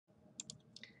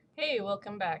Hey,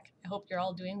 welcome back. I hope you're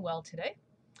all doing well today.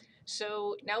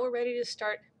 So now we're ready to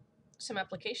start some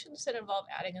applications that involve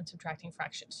adding and subtracting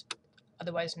fractions,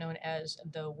 otherwise known as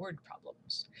the word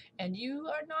problems. And you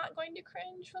are not going to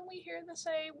cringe when we hear the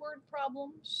say word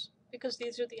problems, because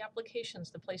these are the applications,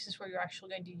 the places where you're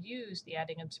actually going to use the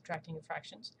adding and subtracting of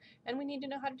fractions, and we need to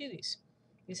know how to do these.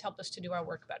 These help us to do our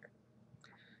work better.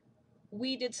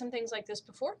 We did some things like this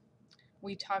before.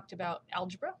 We talked about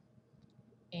algebra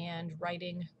and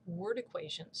writing word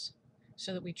equations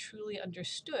so that we truly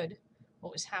understood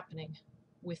what was happening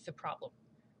with the problem.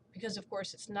 Because, of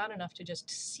course, it's not enough to just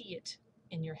see it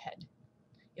in your head.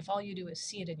 If all you do is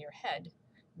see it in your head,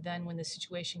 then when the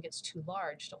situation gets too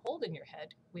large to hold in your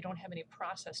head, we don't have any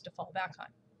process to fall back on.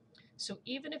 So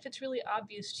even if it's really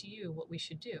obvious to you what we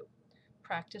should do,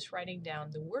 practice writing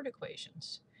down the word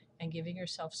equations and giving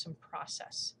yourself some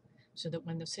process so that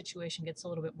when the situation gets a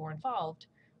little bit more involved,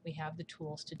 we have the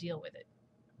tools to deal with it.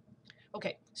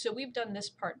 Okay, so we've done this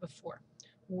part before.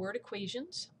 Word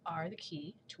equations are the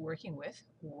key to working with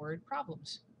word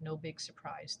problems. No big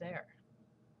surprise there.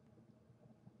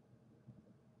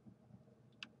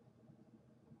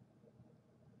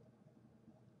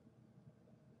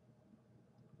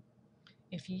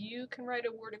 If you can write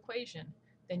a word equation,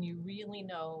 then you really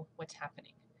know what's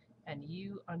happening and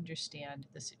you understand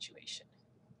the situation.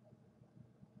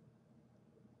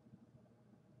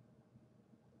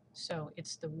 So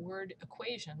it's the word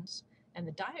equations and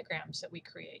the diagrams that we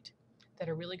create that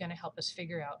are really going to help us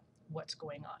figure out what's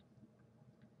going on.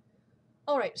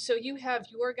 All right, so you have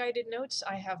your guided notes.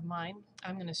 I have mine.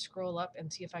 I'm going to scroll up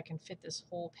and see if I can fit this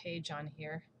whole page on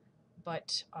here,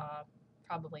 but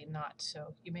probably not.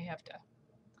 So you may have to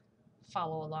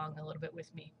follow along a little bit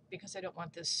with me because I don't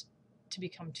want this to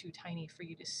become too tiny for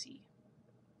you to see.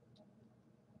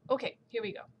 Okay, here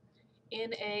we go.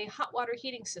 In a hot water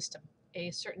heating system, a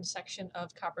certain section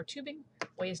of copper tubing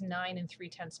weighs 9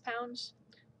 3/10 pounds.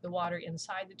 The water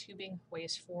inside the tubing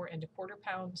weighs 4 1/4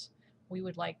 pounds. We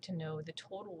would like to know the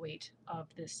total weight of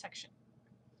this section.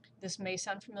 This may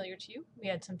sound familiar to you. We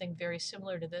had something very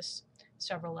similar to this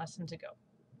several lessons ago.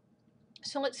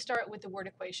 So let's start with the word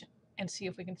equation and see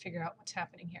if we can figure out what's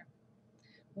happening here.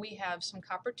 We have some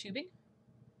copper tubing,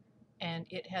 and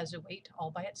it has a weight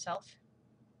all by itself.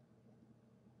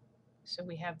 So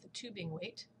we have the tubing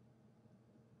weight.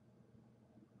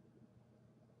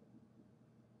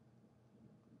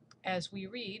 As we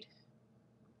read,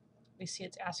 we see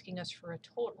it's asking us for a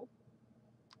total,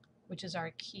 which is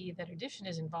our key that addition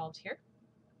is involved here.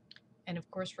 And of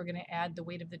course, we're going to add the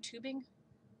weight of the tubing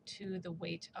to the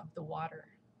weight of the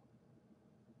water.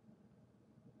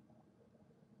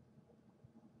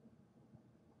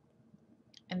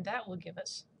 And that will give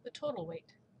us the total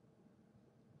weight.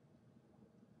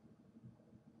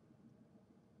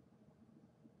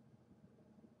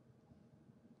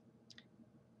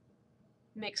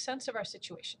 Make sense of our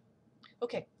situation.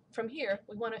 Okay, from here,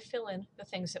 we want to fill in the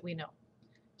things that we know.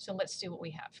 So let's see what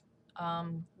we have.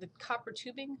 The copper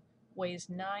tubing weighs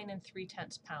 9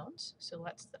 3/10 pounds. So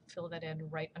let's fill that in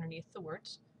right underneath the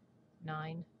words,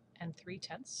 9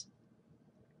 3/10.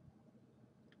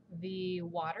 The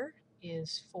water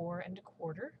is 4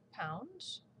 1/4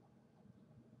 pounds.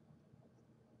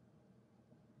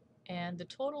 And the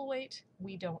total weight,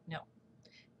 we don't know.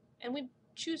 And we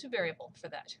choose a variable for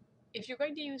that. If you're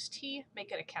going to use t,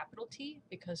 make it a capital T,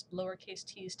 because lowercase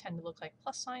t's tend to look like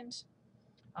plus signs.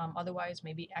 Otherwise,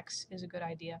 maybe x is a good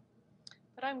idea.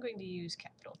 But I'm going to use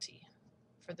capital T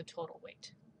for the total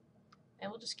weight.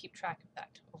 And we'll just keep track of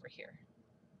that over here.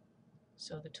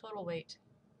 So the total weight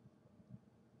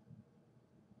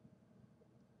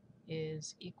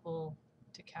is equal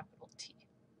to capital T.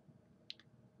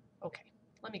 Okay,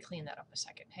 let me clean that up a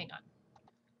second. Hang on.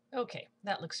 Okay,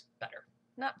 that looks better.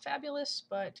 Not fabulous,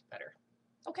 but better.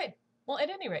 Okay, well, at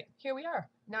any rate, here we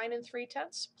are. 9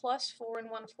 3/10 plus 4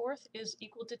 1/4 is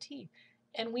equal to t.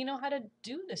 And we know how to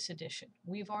do this addition.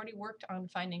 We've already worked on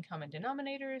finding common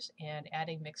denominators and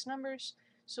adding mixed numbers.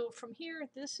 So from here,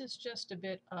 this is just a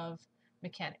bit of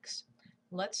mechanics.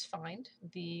 Let's find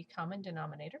the common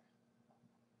denominator.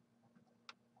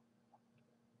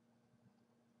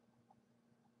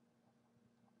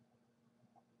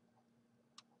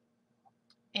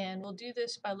 And we'll do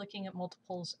this by looking at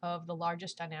multiples of the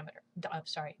largest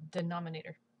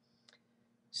denominator.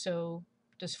 So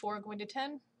does 4 go into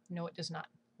 10? No, it does not.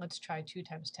 Let's try 2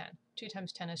 times 10. 2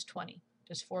 times 10 is 20.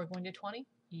 Does 4 go into 20?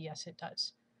 Yes, it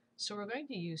does. So we're going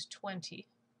to use 20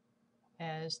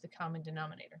 as the common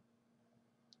denominator.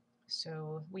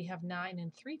 So we have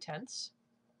 9 3/10.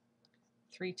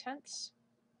 3/10.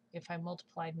 If I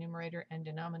multiplied numerator and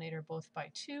denominator both by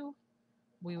 2,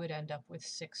 we would end up with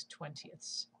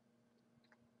 6/20.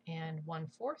 and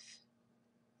 1/4.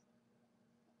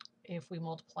 If we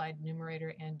multiplied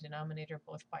numerator and denominator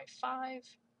both by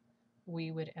 5,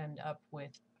 we would end up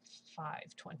with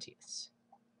 5/20.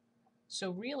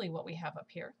 So really what we have up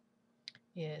here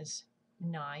is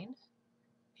 9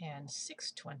 and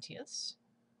 6/20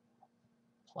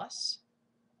 plus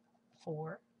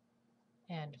 4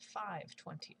 and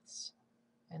 5/20.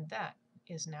 And that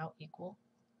is now equal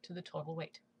to the total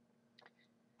weight.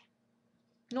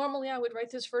 Normally I would write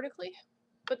this vertically,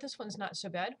 but this one's not so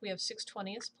bad. We have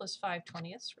 6/20 plus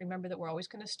 5/20. Remember that we're always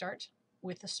going to start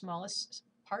with the smallest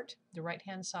part, the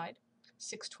right-hand side.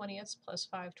 6/20 plus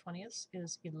 5/20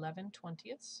 is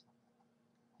 11/20.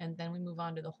 And then we move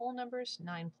on to the whole numbers.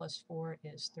 9 plus 4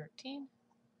 is 13.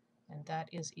 And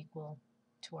that is equal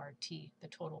to our t, the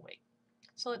total weight.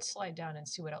 So let's slide down and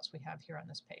see what else we have here on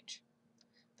this page.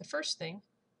 The first thing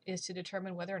is to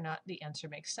determine whether or not the answer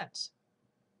makes sense.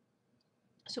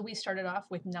 So we started off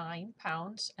with 9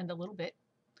 pounds and a little bit,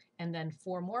 and then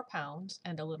 4 more pounds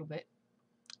and a little bit,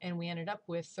 and we ended up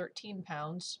with 13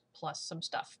 pounds plus some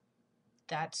stuff.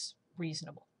 That's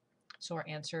reasonable. So our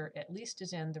answer at least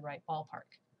is in the right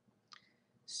ballpark.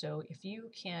 So if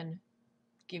you can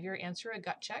give your answer a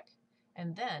gut check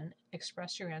and then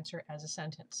express your answer as a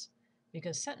sentence,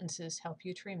 because sentences help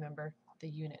you to remember the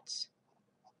units.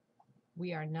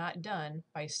 We are not done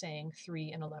by saying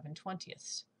 3 and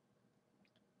 11/20.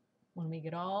 When we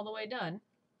get all the way done,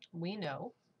 we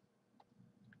know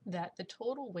that the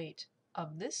total weight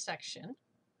of this section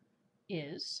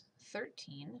is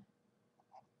 13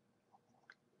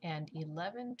 and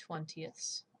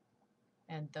 11/20,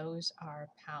 and those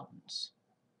are pounds.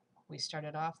 We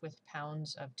started off with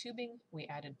pounds of tubing, we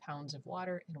added pounds of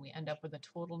water, and we end up with a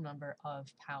total number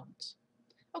of pounds.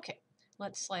 Okay,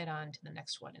 let's slide on to the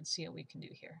next one and see what we can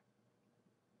do here.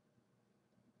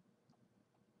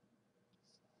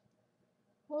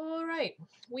 All right,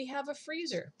 we have a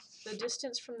freezer. The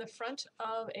distance from the front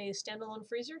of a standalone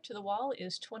freezer to the wall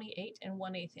is 28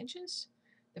 1/8 inches.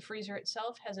 The freezer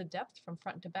itself has a depth from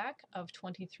front to back of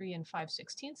 23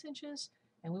 5/16 inches,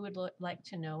 and we would like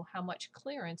to know how much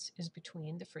clearance is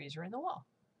between the freezer and the wall.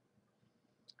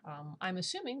 I'm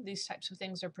assuming these types of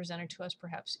things are presented to us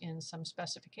perhaps in some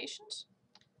specifications,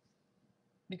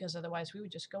 because otherwise we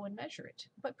would just go and measure it,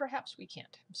 but perhaps we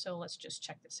can't. So let's just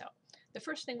check this out. The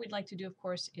first thing we'd like to do, of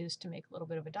course, is to make a little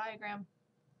bit of a diagram.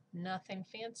 Nothing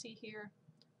fancy here,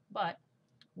 but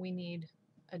we need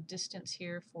a distance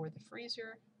here for the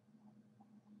freezer.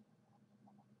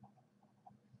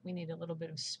 We need a little bit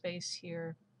of space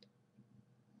here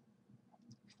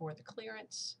for the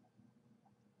clearance.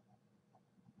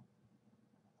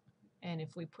 And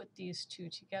if we put these two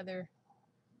together,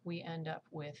 we end up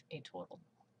with a total.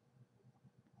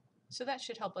 So that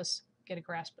should help us get a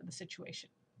grasp of the situation.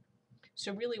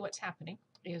 So really what's happening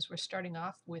is we're starting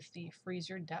off with the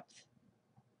freezer depth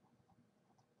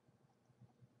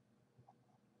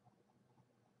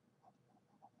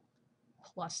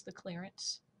plus the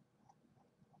clearance,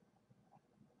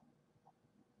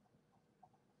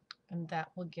 and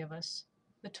that will give us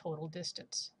the total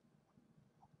distance.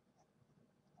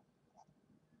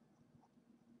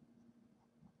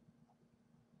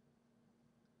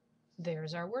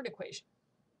 There's our word equation.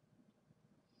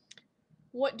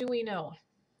 What do we know?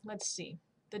 Let's see.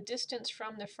 The distance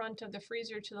from the front of the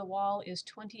freezer to the wall is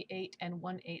 28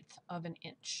 1/8 of an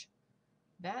inch.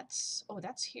 That's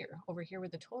here, over here where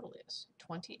the total is,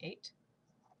 28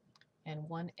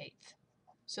 1/8.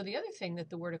 So the other thing that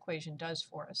the word equation does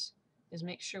for us is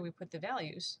make sure we put the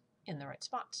values in the right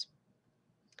spots.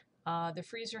 The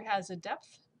freezer has a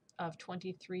depth of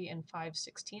 23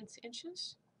 5/16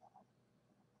 inches.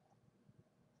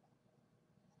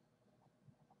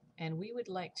 And we would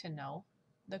like to know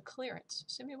the clearance.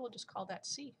 So maybe we'll just call that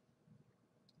C.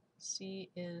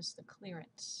 C is the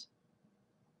clearance.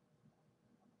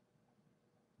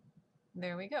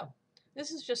 There we go.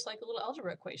 This is just like a little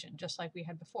algebra equation, just like we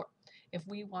had before. If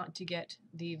we want to get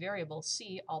the variable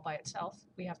C all by itself,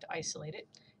 we have to isolate it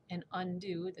and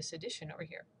undo this addition over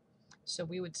here. So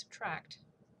we would subtract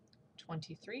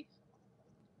 23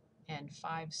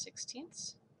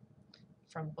 5/16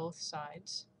 from both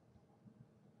sides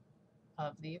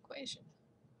of the equation.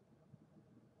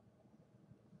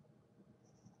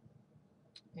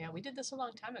 Yeah, we did this a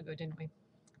long time ago, didn't we?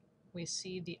 We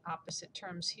see the opposite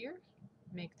terms here,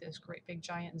 make this great big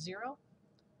giant 0,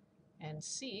 and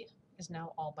C is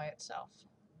now all by itself.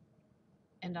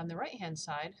 And on the right-hand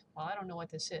side, well, I don't know what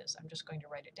this is. I'm just going to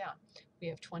write it down. We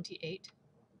have 28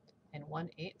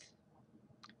 1/8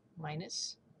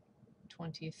 minus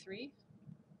 23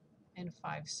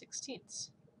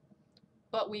 5/16.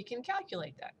 But we can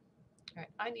calculate that. All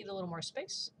right, I need a little more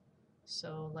space,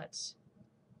 So let's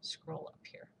scroll up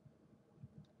here.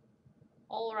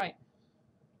 All right.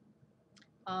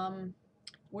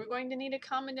 We're going to need a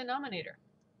common denominator.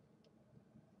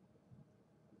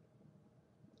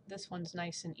 This one's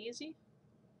nice and easy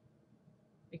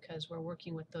because we're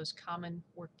working with those common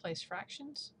workplace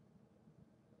fractions.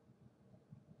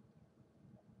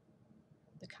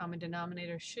 The common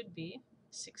denominator should be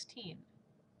 16.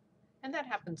 And that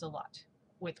happens a lot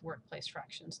with workplace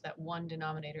fractions, that one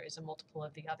denominator is a multiple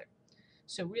of the other.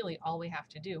 So really all we have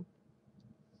to do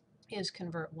is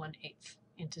convert 1/8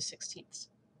 into 16ths.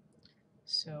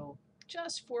 So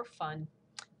just for fun,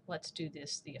 let's do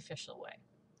this the official way.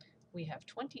 We have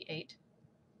 28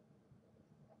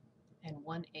 and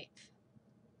 1/8.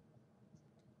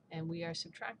 And we are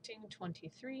subtracting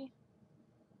 23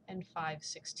 and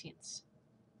 5/16.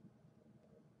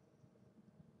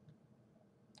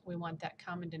 We want that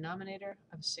common denominator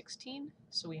of 16,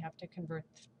 so we have to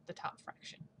convert the top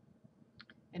fraction.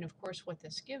 And of course what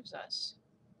this gives us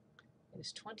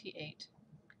is 28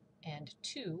 and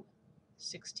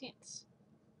 2/16.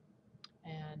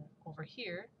 And over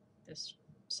here, this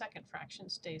second fraction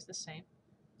stays the same,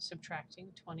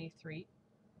 subtracting 23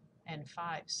 and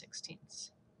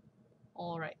 5/16.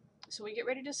 All right, so we get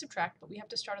ready to subtract, but we have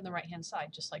to start on the right-hand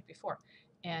side, just like before.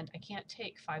 And I can't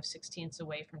take 5/16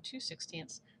 away from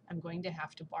 2/16. I'm going to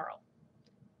have to borrow.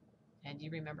 And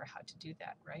you remember how to do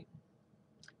that, right?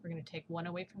 We're going to take 1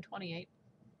 away from 28,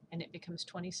 and it becomes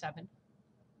 27.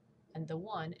 And the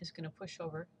 1 is going to push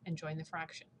over and join the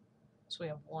fraction. So we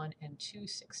have 1 and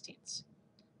 2/16.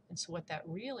 And so what that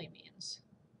really means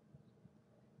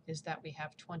is that we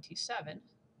have 27.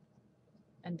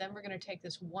 And then we're going to take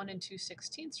this 1 and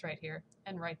 2/16 right here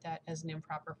and write that as an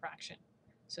improper fraction.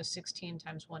 So 16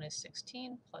 times 1 is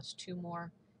 16, plus 2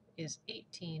 more is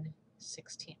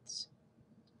 18/16.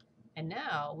 And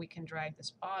now we can drag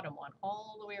this bottom one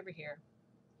all the way over here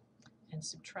and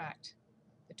subtract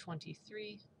the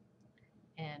 23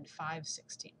 and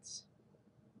 5/16.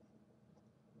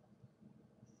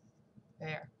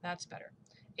 There, that's better.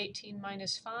 18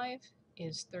 minus 5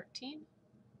 is 13.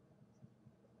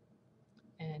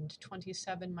 And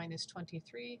 27 minus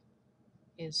 23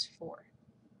 is 4.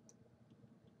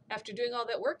 After doing all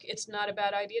that work, it's not a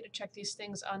bad idea to check these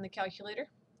things on the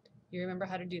calculator. You remember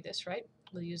how to do this, right?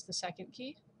 We'll use the second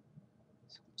key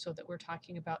so that we're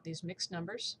talking about these mixed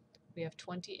numbers. We have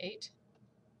 28.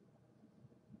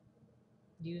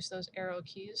 Use those arrow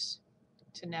keys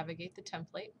to navigate the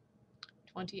template.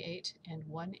 28 and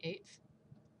 1/8.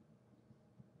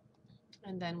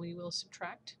 And then we will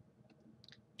subtract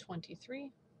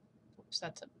 23. Oops,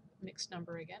 that's a mixed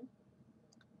number again.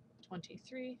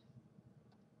 23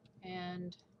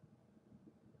 and,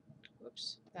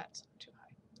 whoops, that's too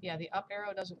high. Yeah, the up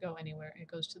arrow doesn't go anywhere. It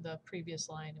goes to the previous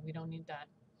line, and we don't need that.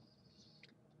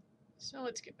 So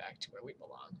let's get back to where we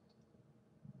belong.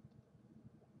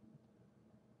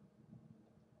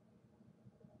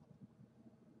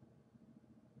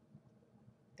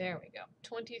 There we go.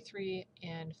 23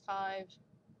 and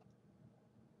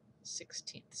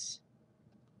 5/16.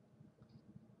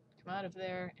 Come out of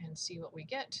there and see what we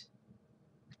get.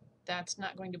 That's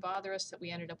not going to bother us that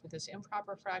we ended up with this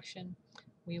improper fraction.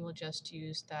 We will just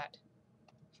use that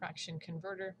fraction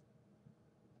converter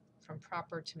from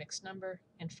proper to mixed number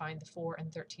and find the 4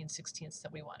 and 13/16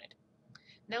 that we wanted.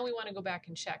 Now we want to go back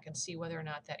and check and see whether or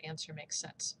not that answer makes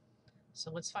sense. So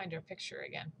let's find our picture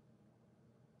again.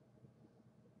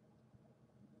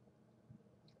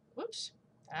 Whoops,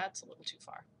 that's a little too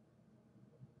far.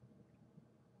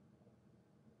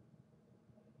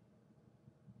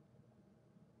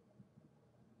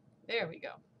 There we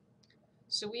go.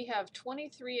 So we have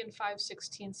 23 and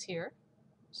 5/16 here,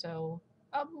 so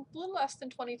a little less than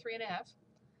 23 and a half,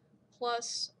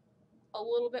 plus a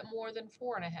little bit more than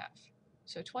 4 and a half.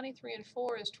 So 23 and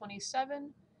 4 is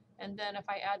 27, and then if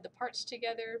I add the parts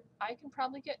together, I can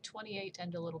probably get 28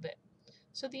 and a little bit.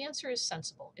 So the answer is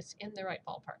sensible. It's in the right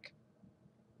ballpark.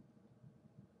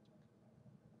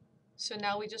 So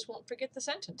now we just won't forget the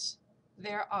sentence.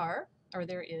 There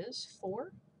is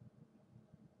 4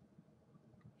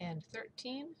 and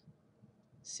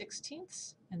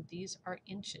 13/16, and these are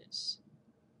inches.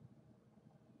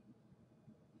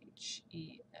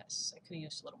 H-E-S. I could have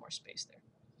used a little more space there.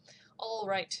 All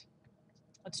right,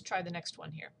 let's try the next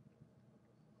one here.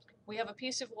 We have a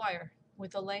piece of wire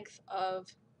with a length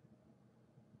of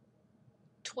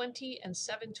 20 and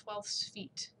 7/12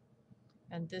 feet,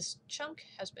 and this chunk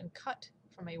has been cut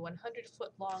from a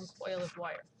 100-foot long coil of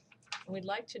wire. And we'd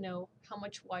like to know how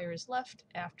much wire is left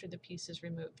after the piece is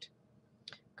removed.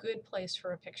 Good place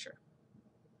for a picture.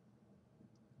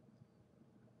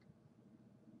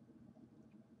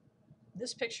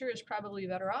 This picture is probably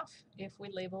better off if we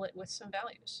label it with some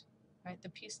values. Right? The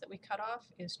piece that we cut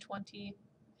off is 20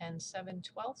 and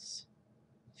 7/12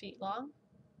 feet long.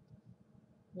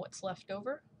 What's left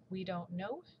over, we don't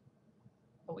know,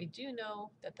 but we do know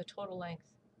that the total length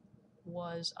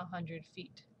was 100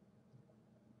 feet.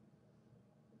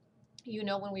 You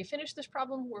know, when we finish this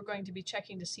problem, we're going to be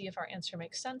checking to see if our answer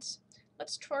makes sense.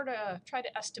 Let's try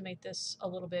to estimate this a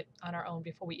little bit on our own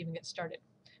before we even get started.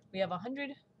 We have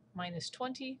 100 minus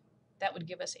 20, that would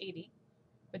give us 80.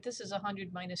 But this is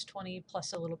 100 minus 20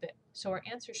 plus a little bit. So our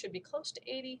answer should be close to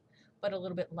 80, but a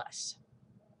little bit less.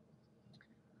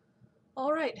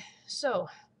 All right, so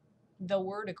the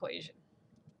word equation.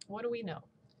 What do we know?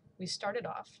 We started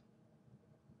off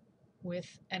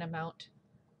with an amount,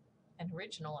 an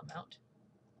original amount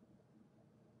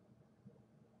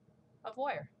of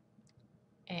wire,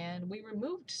 and we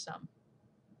removed some.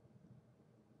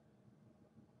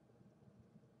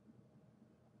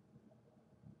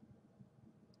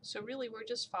 So really, we're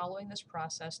just following this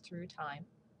process through time.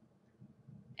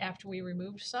 After we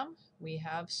removed some, we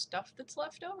have stuff that's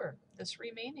left over, this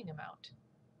remaining amount.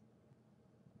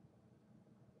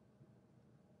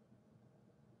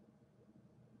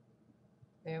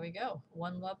 There we go,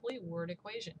 one lovely word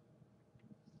equation.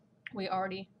 We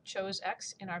already chose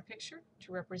x in our picture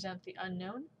to represent the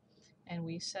unknown, and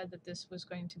we said that this was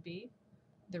going to be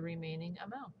the remaining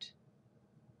amount.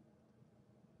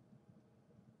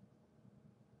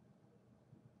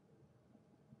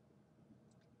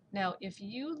 Now, if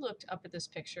you looked up at this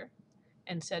picture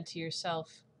and said to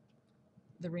yourself,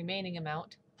 the remaining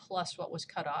amount plus what was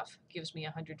cut off gives me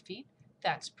 100 feet,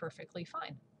 that's perfectly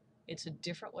fine. It's a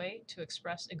different way to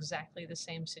express exactly the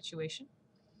same situation.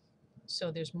 So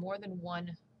there's more than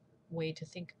one way to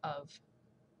think of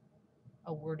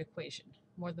a word equation.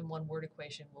 More than one word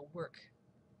equation will work.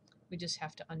 We just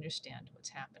have to understand what's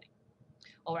happening.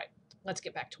 All right, let's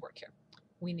get back to work here.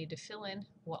 We need to fill in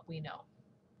what we know.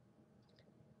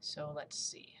 So let's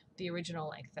see, the original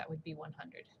length, that would be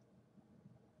 100,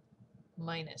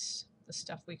 minus the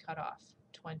stuff we cut off,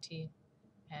 20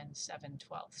 and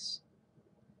 7/12.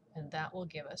 And that will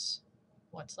give us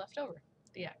what's left over,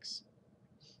 the x.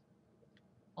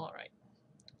 All right,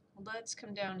 let's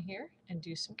come down here and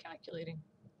do some calculating.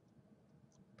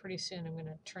 Pretty soon I'm going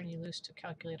to turn you loose to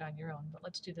calculate on your own, but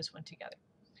let's do this one together.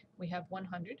 We have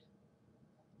 100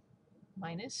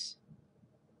 minus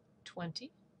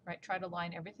 20. Right, try to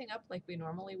line everything up like we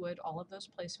normally would, all of those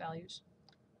place values.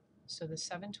 So the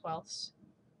 7/12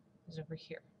 is over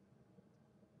here.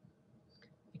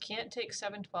 You can't take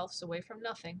 7/12 away from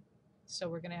nothing, so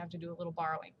we're going to have to do a little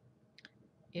borrowing.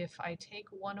 If I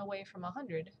take 1 away from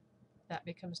 100, that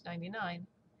becomes 99,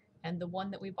 and the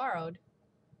 1 that we borrowed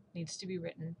needs to be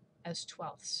written as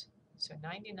twelfths. So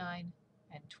 99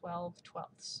 and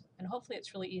 12/12. And hopefully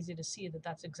it's really easy to see that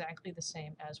that's exactly the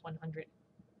same as 100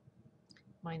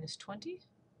 minus 20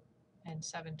 and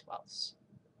 7/12.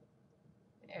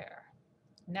 There.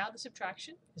 Now the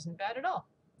subtraction isn't bad at all.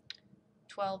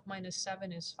 12 minus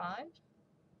 7 is 5,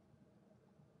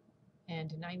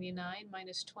 and 99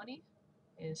 minus 20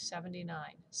 is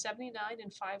 79. 79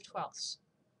 and 5/12,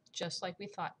 just like we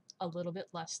thought, a little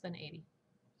bit less than 80.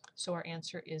 So our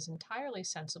answer is entirely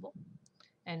sensible,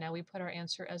 and now we put our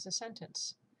answer as a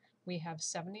sentence. We have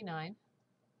 79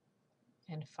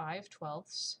 and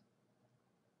 5/12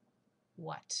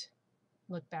 what?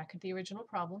 Look back at the original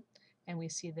problem, and we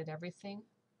see that everything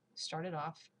started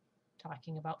off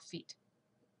talking about feet.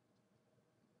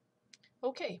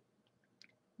 Okay,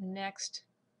 next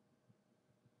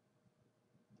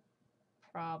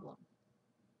problem.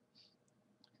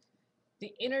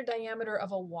 The inner diameter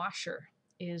of a washer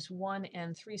is 1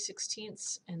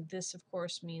 3/16, and this of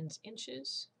course means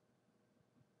inches.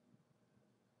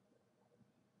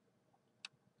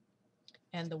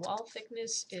 And the wall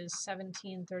thickness is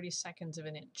 17/32 of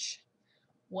an inch.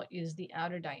 What is the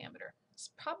outer diameter? It's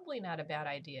probably not a bad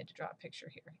idea to draw a picture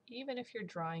here, even if your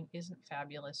drawing isn't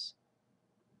fabulous.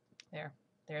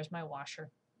 There's my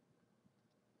washer.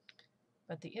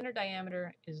 But the inner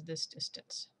diameter is this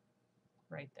distance,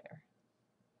 right there.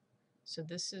 So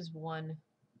this is 1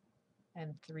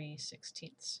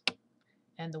 3/16.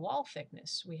 And the wall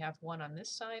thickness, we have 1 on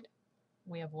this side,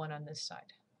 we have 1 on this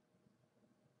side.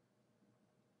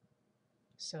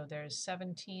 So there's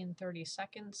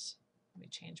 17/32. Let me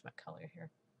change my color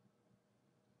here.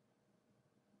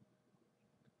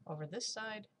 Over this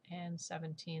side, and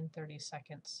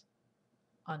 17/32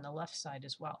 on the left side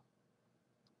as well.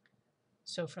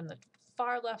 So from the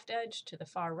far left edge to the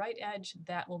far right edge,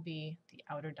 that will be the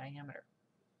outer diameter,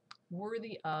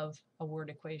 worthy of a word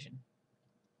equation.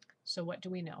 So what do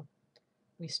we know?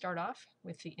 We start off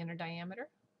with the inner diameter,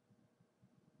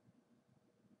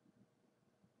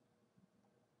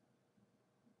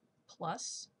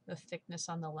 plus the thickness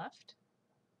on the left,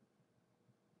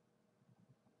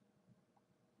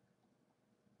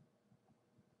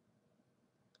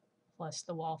 plus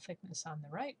the wall thickness on the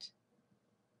right,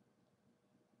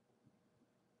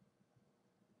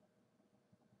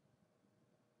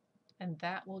 and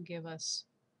that will give us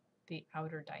the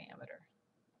outer diameter.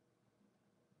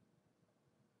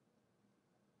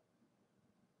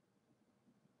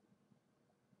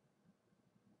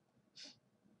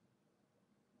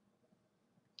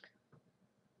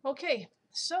 Okay,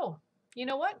 so you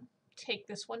know what? Take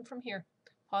this one from here.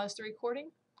 Pause the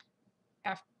recording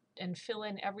and fill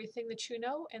in everything that you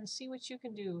know and see what you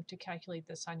can do to calculate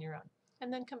this on your own.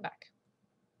 And then come back.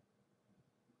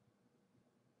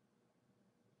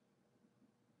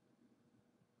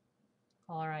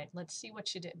 All right, let's see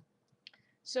what you did.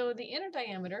 So the inner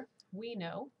diameter, we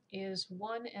know, is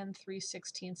 1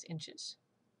 3/16 inches.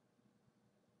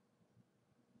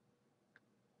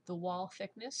 The wall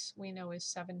thickness, we know, is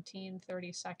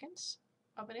 17/32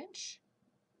 of an inch.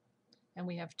 And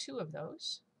we have 2 of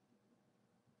those.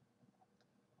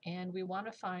 And we want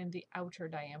to find the outer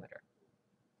diameter.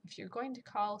 If you're going to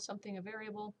call something a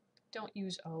variable, don't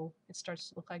use O. It starts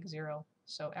to look like 0.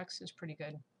 So x is pretty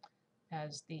good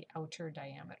as the outer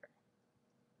diameter.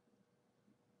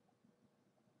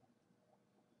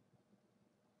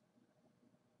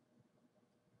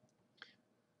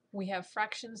 We have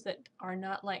fractions that are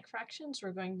not like fractions.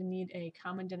 We're going to need a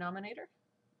common denominator.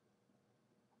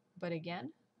 But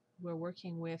again, we're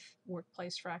working with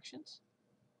workplace fractions.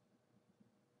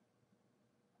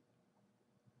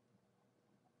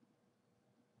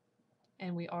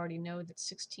 And we already know that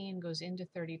 16 goes into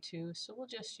 32, so we'll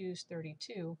just use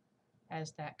 32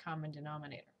 as that common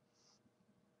denominator.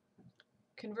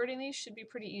 Converting these should be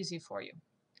pretty easy for you.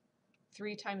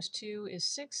 3 times 2 is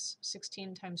 6,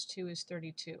 16 times 2 is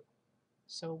 32.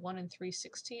 So 1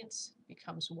 3/16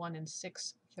 becomes 1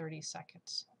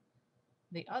 6/32.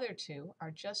 The other two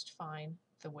are just fine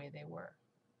the way they were.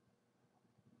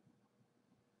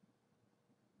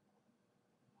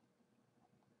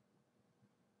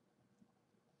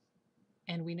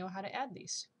 And we know how to add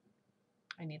these.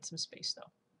 I need some space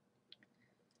though.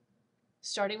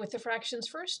 Starting with the fractions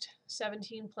first,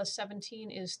 17 plus 17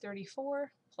 is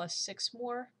 34, plus 6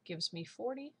 more gives me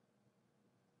 40.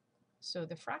 So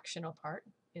the fractional part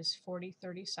is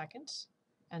 40/32,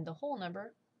 and the whole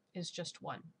number is just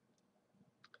 1.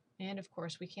 And of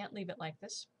course, we can't leave it like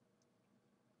this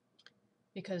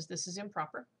because this is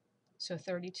improper. So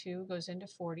 32 goes into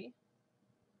 40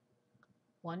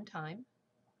 one time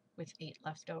with 8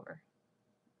 left over.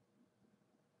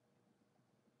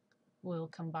 We'll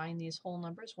combine these whole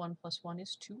numbers. 1 plus 1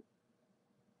 is 2.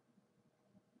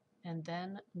 And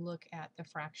then look at the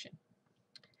fraction.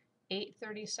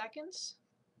 8/32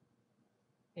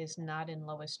 is not in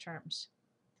lowest terms.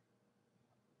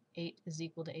 8 is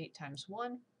equal to 8 times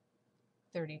 1.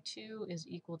 32 is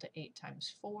equal to 8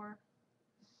 times 4.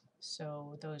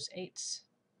 So those 8s,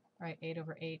 right, 8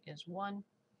 over 8 is 1.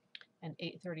 And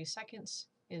 8/32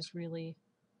 is really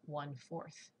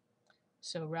 1/4.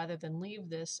 So rather than leave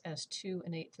this as 2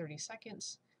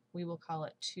 8/32, we will call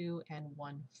it 2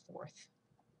 1/4.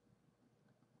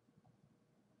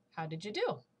 How did you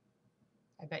do?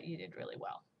 I bet you did really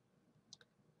well.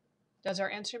 Does our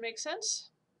answer make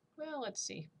sense? Well, let's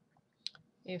see.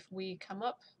 If we come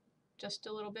up just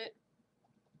a little bit,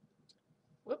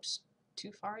 whoops,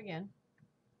 too far again,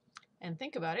 and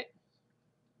think about it,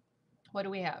 what do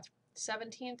we have?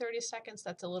 17/32,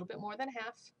 that's a little bit more than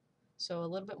half. So a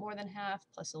little bit more than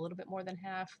half plus a little bit more than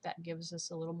half, that gives us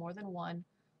a little more than 1.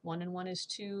 1 and 1 is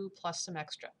 2 plus some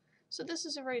extra. So this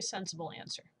is a very sensible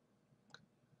answer.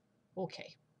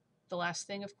 Okay, the last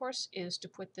thing, of course, is to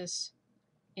put this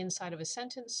inside of a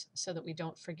sentence so that we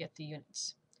don't forget the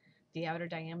units. The outer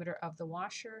diameter of the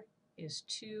washer is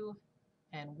 2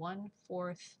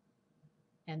 1/4,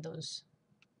 and those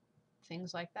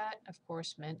things like that, of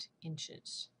course, meant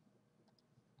inches.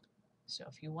 So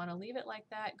if you want to leave it like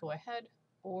that, go ahead,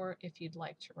 or if you'd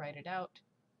like to write it out,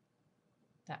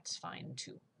 that's fine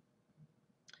too.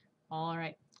 All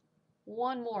right,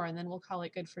 one more and then we'll call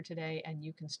it good for today and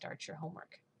you can start your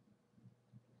homework.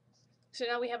 So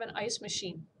now we have an ice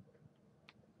machine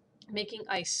making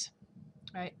ice,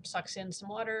 right? Sucks in some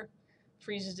water,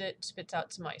 freezes it, spits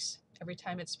out some ice. Every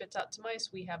time it spits out some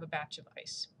ice, we have a batch of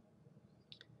ice.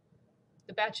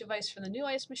 The batch of ice from the new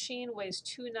ice machine weighs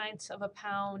 2/9 of a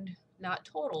pound, not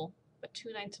total, but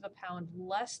 2/9 of a pound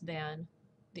less than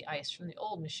the ice from the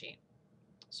old machine.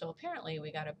 So apparently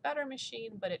we got a better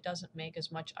machine, but it doesn't make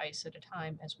as much ice at a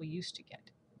time as we used to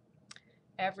get.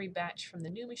 Every batch from the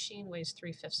new machine weighs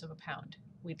 3/5 of a pound.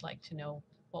 We'd like to know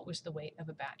what was the weight of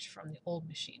a batch from the old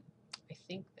machine. I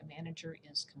think the manager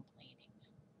is complaining.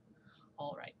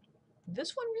 All right.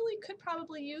 This one really could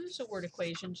probably use a word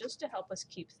equation just to help us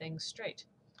keep things straight.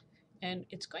 And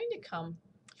it's going to come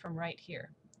from right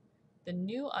here. The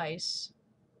new ice,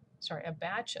 a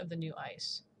batch of the new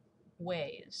ice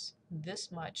weighs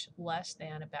this much less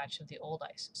than a batch of the old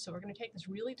ice. So we're going to take this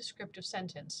really descriptive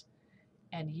sentence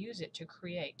and use it to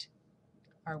create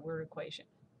our word equation.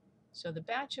 So the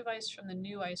batch of ice from the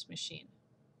new ice machine,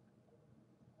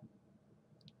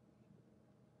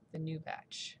 the new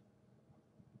batch,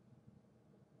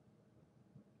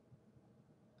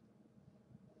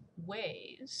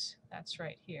 weighs, that's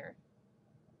right here,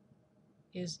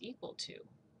 is equal to,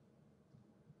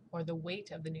 or the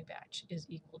weight of the new batch is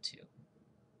equal to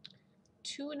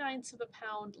 2/9 of a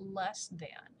pound less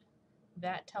than.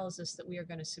 That tells us that we are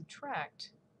going to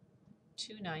subtract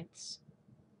 2/9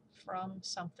 from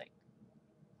something.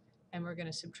 And we're going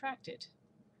to subtract it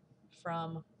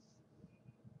from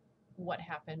what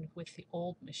happened with the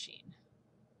old machine.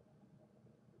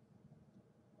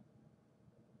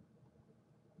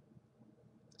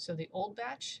 So the old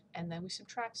batch, and then we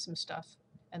subtract some stuff,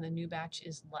 and the new batch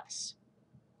is less.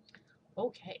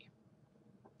 Okay,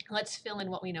 let's fill in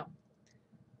what we know.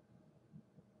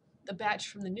 The batch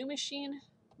from the new machine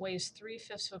weighs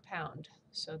 3/5 of a pound,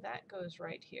 so that goes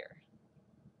right here.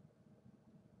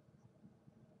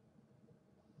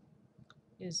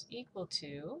 Is equal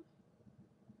to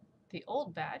the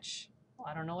old batch. Well,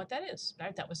 I don't know what that is.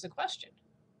 That was the question.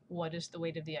 What is the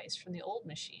weight of the ice from the old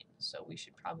machine? So we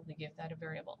should probably give that a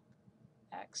variable.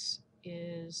 X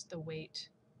is the weight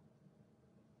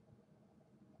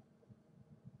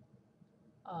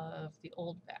of the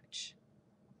old batch.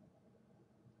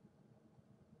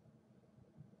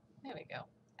 There we go,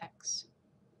 X.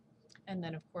 And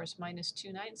then, of course, minus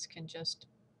 2/9 can just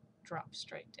drop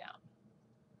straight down.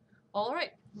 All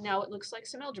right, now it looks like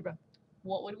some algebra.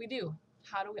 What would we do?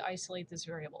 How do we isolate this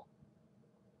variable?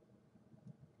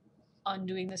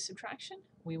 Undoing this subtraction,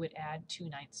 we would add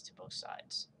 2/9 to both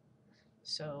sides.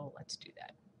 So let's do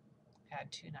that.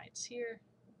 Add 2/9 here,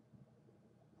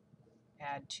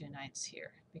 add 2/9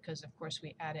 here, because of course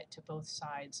we add it to both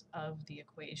sides of the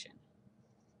equation.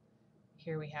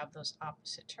 Here we have those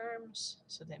opposite terms,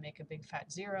 so they make a big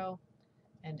fat 0,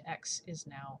 and x is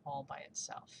now all by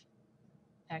itself.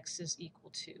 X is equal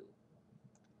to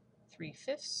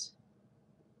 3/5.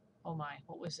 Oh my,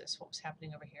 what was this? What was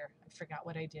happening over here? I forgot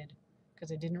what I did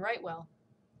because I didn't write well.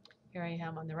 Here I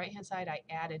am on the right hand side, I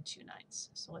added 2/9.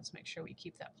 So let's make sure we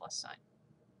keep that plus sign.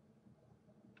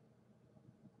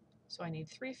 So I need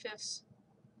 3/5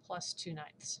 plus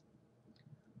 2/9.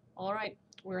 All right,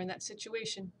 we're in that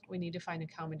situation. We need to find a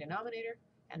common denominator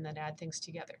and then add things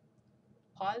together.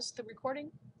 Pause the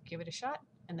recording, give it a shot,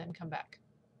 and then come back.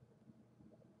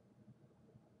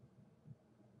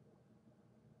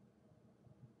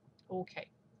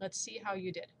 Okay, let's see how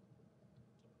you did.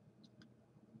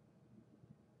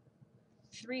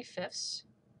 3/5.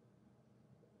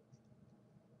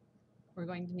 We're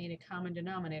going to need a common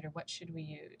denominator. What should we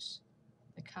use?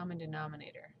 The common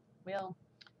denominator. Well,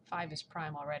 5 is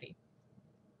prime already.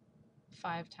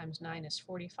 5 times 9 is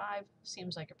 45.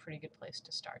 Seems like a pretty good place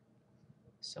to start.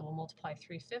 So we'll multiply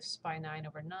 3/5 by 9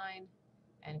 over 9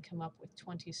 and come up with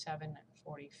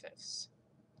 27/45.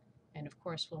 And of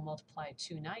course, we'll multiply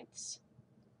 2/9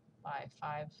 by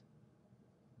 5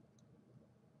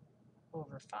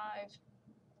 over 5.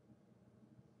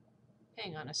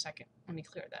 Hang on a second. Let me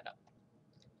clear that up.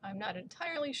 I'm not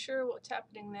entirely sure what's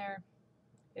happening there.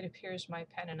 It appears my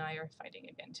pen and I are fighting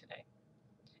again today.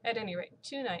 At any rate,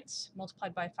 2/9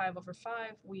 multiplied by 5 over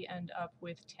 5, we end up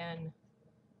with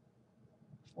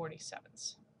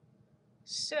 10/47.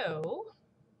 So,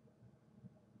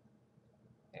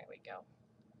 there we go.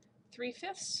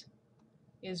 3/5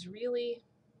 is really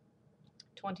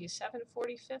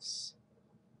 27/45.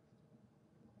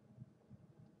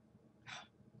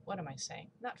 What am I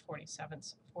saying? Not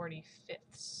 47ths,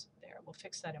 45ths. There, we'll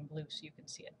fix that in blue so you can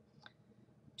see it.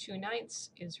 2/9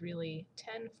 is really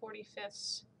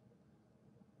 10/45.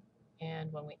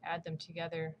 And when we add them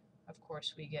together, of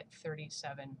course, we get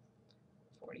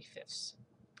 37/45.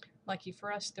 Lucky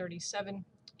for us, 37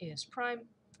 is prime,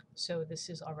 so this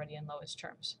is already in lowest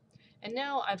terms. And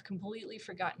now I've completely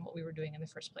forgotten what we were doing in the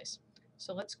first place.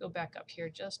 So let's go back up here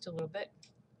just a little bit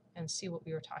and see what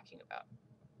we were talking about.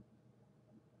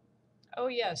 Oh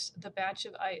yes, the batch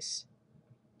of ice.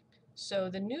 So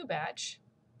the new batch,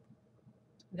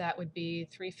 that would be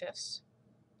 3/5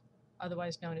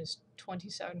 otherwise known as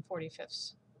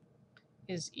 27/45,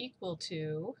 is equal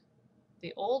to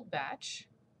the old batch,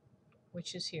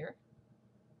 which is here,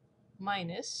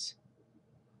 minus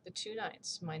the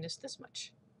 2/9, minus this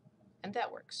much. And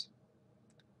that works.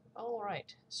 All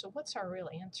right, so what's our real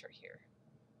answer here?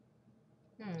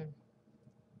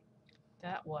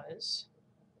 That was,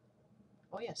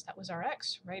 oh yes, that was our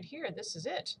x right here. This is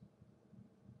it.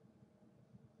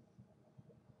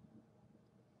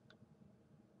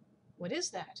 What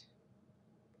is that?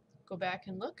 Go back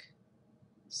and look.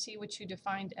 See what you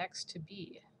defined x to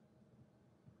be.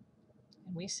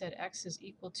 And we said x is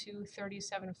equal to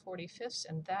 37/45,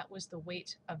 and that was the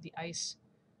weight of the ice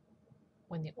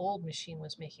when the old machine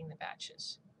was making the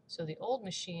batches. So the old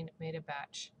machine made a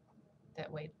batch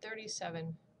that weighed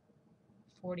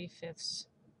 37/45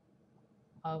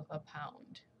 of a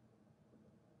pound.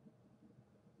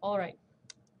 All right,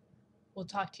 we'll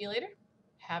talk to you later.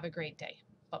 Have a great day.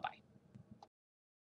 Bye-bye.